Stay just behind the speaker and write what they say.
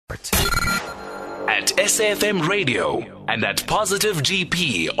At SAFM Radio and at Positive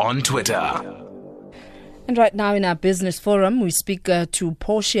GP on Twitter. And right now in our business forum, we speak to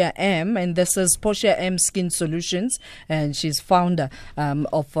Portia M, and this is Portia M Skin Solutions, and she's founder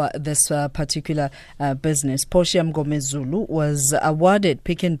of this particular business. Portia Mngomezulu was awarded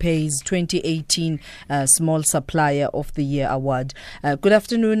Pick n Pay's 2018 Small Supplier of the Year award. Good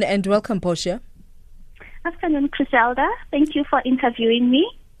afternoon and welcome, Portia. Afternoon, Criselda. Thank you for interviewing me.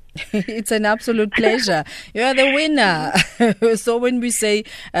 It's an absolute pleasure. You are the winner. So when we say,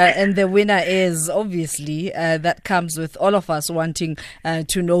 and the winner is, obviously, that comes with all of us wanting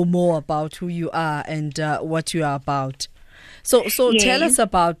to know more about who you are and what you are about. So yes. Tell us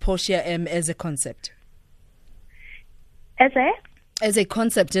about Portia M as a concept. As a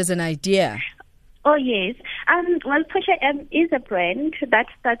concept, as an idea. Oh, yes. Well, Portia M is a brand that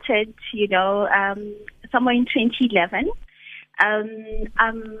started, somewhere in 2011. I'm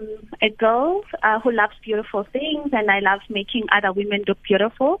a girl who loves beautiful things, and I love making other women look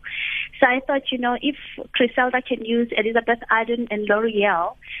beautiful. So I thought, if Criselda can use Elizabeth Arden and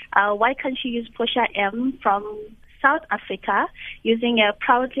L'Oreal, why can't she use Portia M from South Africa, using a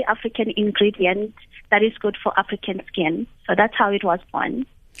proudly African ingredient that is good for African skin? So that's how it was born.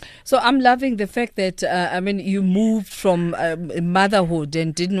 So I'm loving the fact that, you moved from motherhood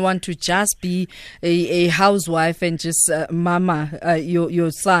and didn't want to just be a housewife and just mama your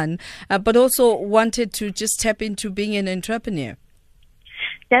son, but also wanted to just step into being an entrepreneur.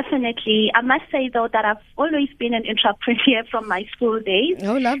 Definitely. I must say, though, that I've always been an entrepreneur from my school days.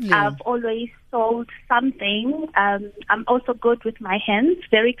 Oh, lovely. I've always sold something. I'm also good with my hands,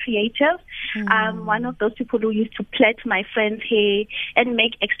 very creative. I'm one of those people who used to plait my friends' hair and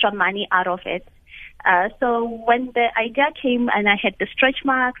make extra money out of it. So when the idea came and I had the stretch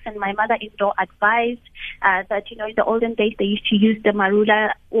marks, and my mother-in-law advised that, in the olden days they used to use the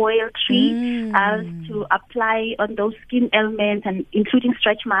marula oil tree to apply on those skin ailments, and including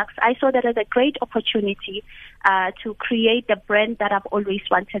stretch marks, I saw that as a great opportunity to create the brand that I've always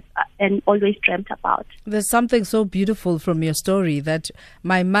wanted and always dreamt about. There's something so beautiful from your story that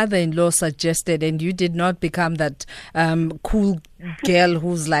my mother-in-law suggested, and you did not become that cool girl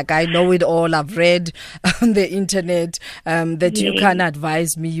who's like, I know it all, I've read on the internet, that you can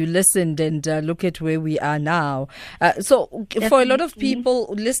advise me. You listened, and look at where we are now. So Definitely. For a lot of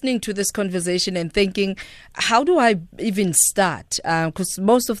people listening to this conversation and thinking, how do I even start? Because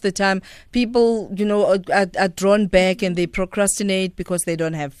most of the time people, are drawn back and they procrastinate because they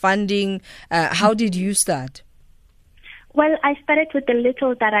don't have funding. How did you start? Well, I started with the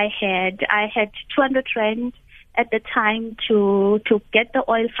little that I had. I had 200 rand at the time to get the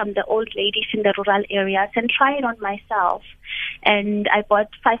oil from the old ladies in the rural areas and try it on myself. And I bought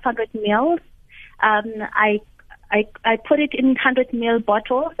 500 mils. I put it in 100 ml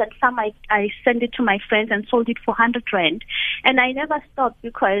bottles, and some I sent it to my friends and sold it for 100 rand. And I never stopped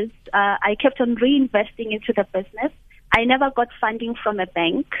because I kept on reinvesting into the business. I never got funding from a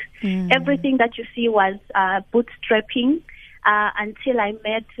bank. Everything that you see was bootstrapping. Until I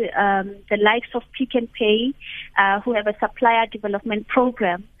met the likes of Pick n Pay, who have a supplier development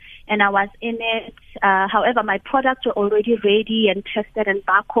program, and I was in it. However, my products were already ready and tested and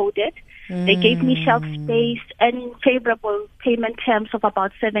barcoded. They gave me shelf space and favorable payment terms of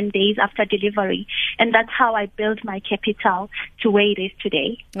about 7 days after delivery. And that's how I built my capital to where it is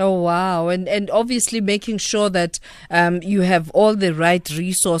today. Oh, wow. And obviously making sure that you have all the right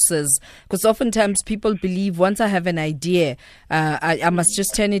resources. Because oftentimes people believe once I have an idea, I must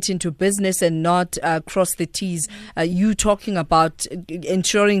just turn it into business and not cross the T's. You talking about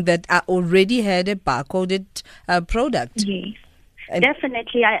ensuring that I already had a barcoded product. Yes.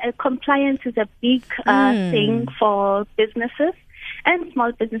 Definitely. Compliance is a big thing for businesses and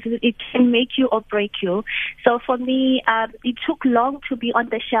small businesses. It can make you or break you. So for me, it took long to be on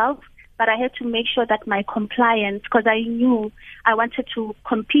the shelf, but I had to make sure that my compliance, because I knew I wanted to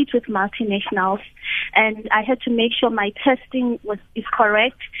compete with multinationals, and I had to make sure my testing is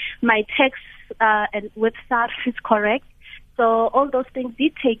correct, my tax and with SARS is correct. So all those things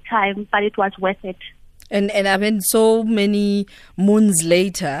did take time, but it was worth it. And I mean, so many moons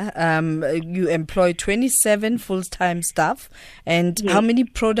later, you employ 27 full-time staff. And Yes. How many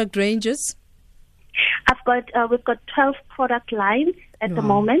product ranges? We've got 12 product lines at the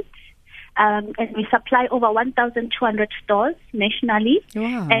moment. And we supply over 1,200 stores nationally.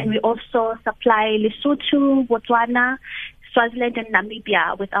 Wow. And we also supply Lesotho, Botswana, Swaziland, and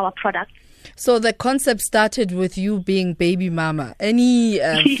Namibia with our products. So the concept started with you being baby mama. Any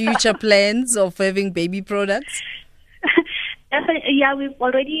future plans of having baby products? Definitely, yeah, we've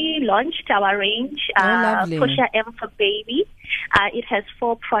already launched our range, lovely. Portia M for Baby. It has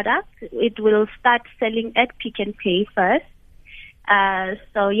 4 products. It will start selling at Pick and Pay first. And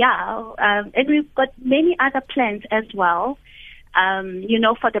we've got many other plans as well,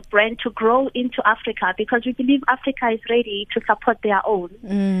 for the brand to grow into Africa, because we believe Africa is ready to support their own.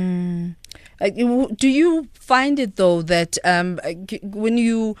 Do you find it, though, that when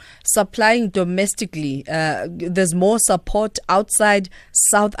you supplying domestically, there's more support outside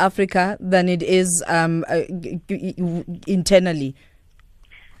South Africa than it is internally?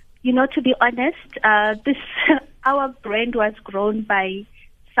 To be honest, our brand was grown by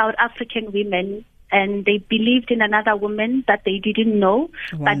South African women, and they believed in another woman that they didn't know,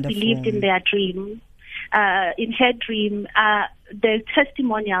 but believed in their dream. In her dream, the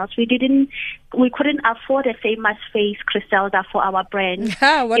testimonials, we couldn't afford a famous face, Griselda, for our brand.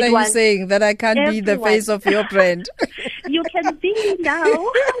 What are you saying? That I can't be the face of your brand? You can be now,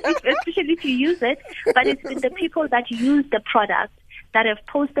 especially if you use it, but it's been the people that use the product, that have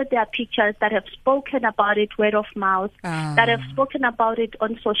posted their pictures, that have spoken about it word of mouth, that have spoken about it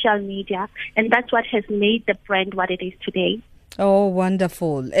on social media. And that's what has made the brand what it is today. Oh,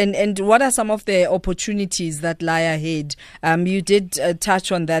 wonderful. And what are some of the opportunities that lie ahead? You did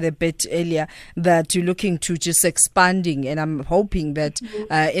touch on that a bit earlier, that you're looking to just expanding, and I'm hoping that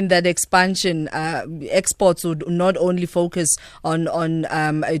in that expansion, exports would not only focus on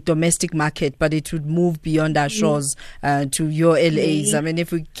a domestic market, but it would move beyond our shores to your LAs. I mean,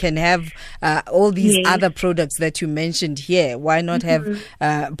 if we can have all these other products that you mentioned here, why not have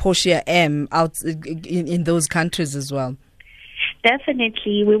Portia M out in those countries as well?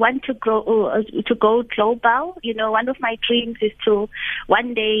 Definitely, we want to go global. One of my dreams is to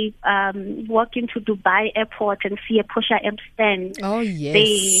one day walk into Dubai airport and see a Portia M stand. Oh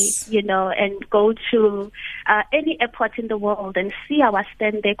yes, and go to any airport in the world and see our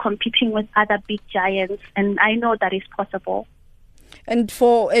stand there competing with other big giants. And I know that is possible. And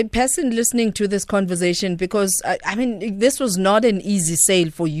for a person listening to this conversation, because this was not an easy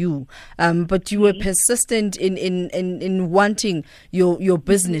sale for you, but you were persistent in wanting your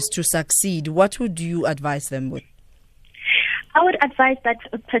business to succeed. What would you advise them with? I would advise that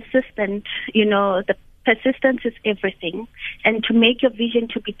persistent, the persistence is everything, and to make your vision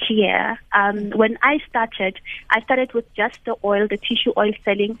to be clear. When I started with just the oil, the tissue oil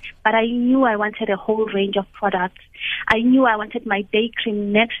selling, but I knew I wanted a whole range of products. I knew I wanted my day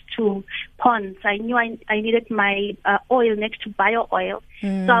cream next to Ponds. I knew I needed my oil next to bio oil.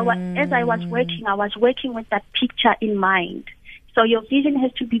 So as I was working with that picture in mind. So your vision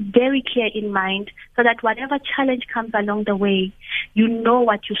has to be very clear in mind, so that whatever challenge comes along the way, you know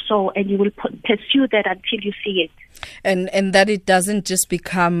what you saw and you will pursue that until you see it. And that it doesn't just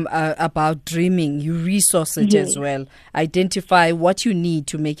become about dreaming. You resource it as well. Identify what you need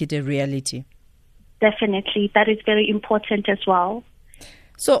to make it a reality. Definitely. That is very important as well.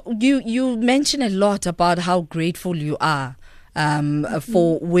 So you mentioned a lot about how grateful you are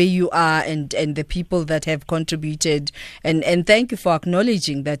for where you are and the people that have contributed, and thank you for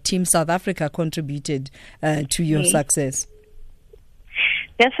acknowledging that Team South Africa contributed to your success.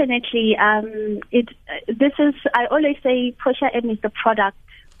 Definitely. I always say Portia M is the product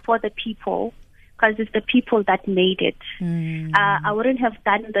for the people, because it's the people that made it. I wouldn't have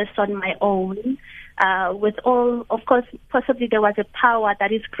done this on my own. With all, of course, possibly there was a power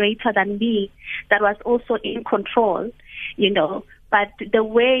that is greater than me that was also in control, but the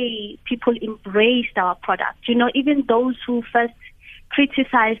way people embraced our product, even those who first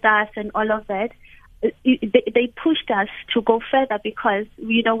criticized us and all of that, they pushed us to go further, because,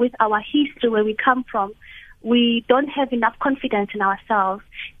 with our history, where we come from, we don't have enough confidence in ourselves.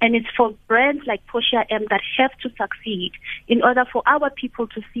 And it's for brands like Portia M that have to succeed in order for our people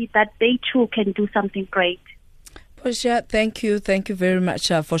to see that they too can do something great. Portia, thank you. Thank you very much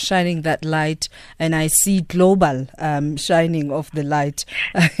for shining that light. And I see global shining of the light.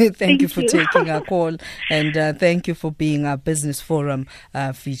 Thank you for taking our call. And thank you for being our Business Forum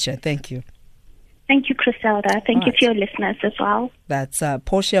feature. Thank you. Thank you, Griselda. Thank you to your listeners as well. That's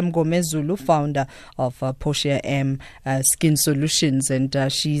Portia Mngomezulu, founder of Portia M Skin Solutions, and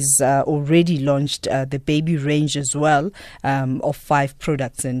she's already launched the baby range as well of 5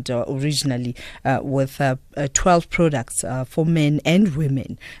 products, and originally with 12 products for men and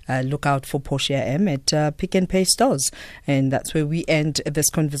women. Look out for Portia M at Pick and Pay stores, and that's where we end this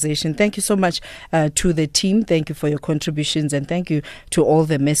conversation. Thank you so much to the team. Thank you for your contributions, and thank you to all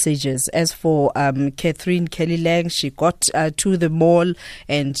the messages. As for Catherine Kelly Lang. She got to the mall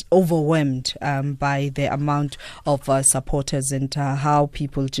and overwhelmed by the amount of supporters and how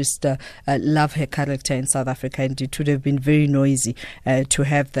people just love her character in South Africa, and it would have been very noisy to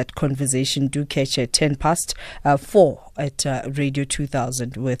have that conversation. Do catch her 4 at Radio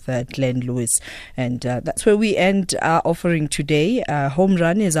 2000 with Glenn Lewis. And that's where we end our offering today. Home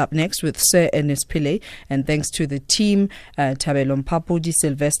Run is up next with Sir Ernest Pillay, and thanks to the team, Tabelo Mpapudi,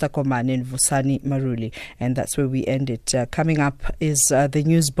 Sylvester Komane and Vusani Maruli. And that's where we end it. Coming up is the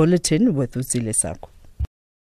news bulletin with Uzile Sako.